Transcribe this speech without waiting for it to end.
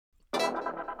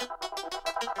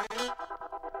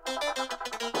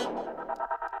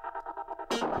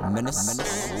Menace.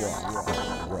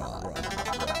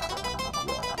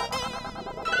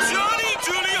 Johnny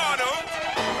Giuliano.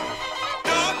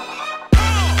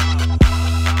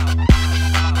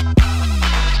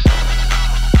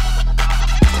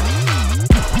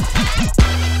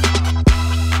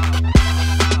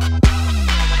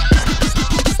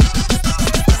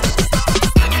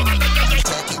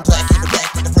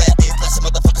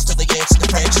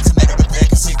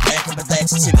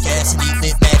 Tip gas and eat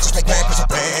lit matches like rappers are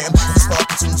bam. The spark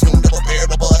consumes room, double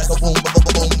barrel, but I go boom, boom, boom,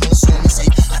 boom. Don't assume me say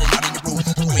I did not in the room.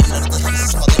 I'm waiting on the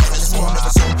houses, all they know is one of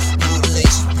us own.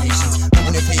 Mutilation, patience,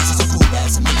 moving in paces so cool,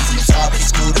 that's amazing. It's already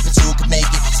screwed if it's who can make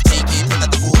it. So take it, pull out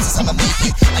the rules, that's how I make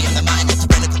it. I am the mind that's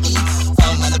tyrannically,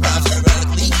 falling on the rhymes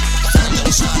tyrannically. I'm feeling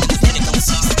no shine, independent, no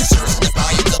cease. Like a shirt's in the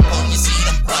fire, up on your seat.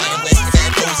 I'm Brian West, the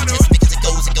bad goes, just because it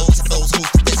goes and goes and goes.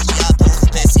 Who's the best? I pose the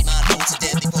best, see my notes are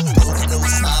deadly. Broken nose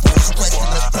is my voice, request.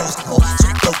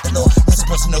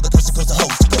 To know the person goes the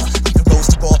host to go. Keep it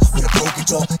roast to raw with a broken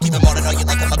jaw. Keep it modern, are you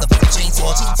like a motherfucking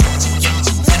chainsaw? To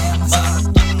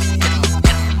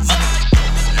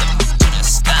the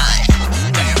sky.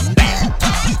 Damn, damn,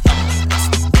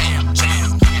 damn,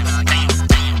 jam, damn,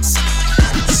 dance.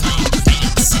 Swing,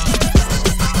 dance,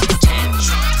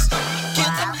 tantrums.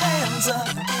 Get them hands up,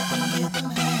 get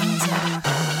them hands up.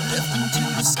 Lift them to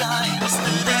the sky. It's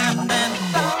the damn, damn,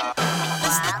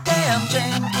 it's the damn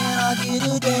jam. Can I get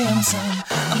a damn son?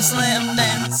 I'm slam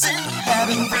dancing,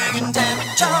 having friggin'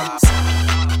 tantrums.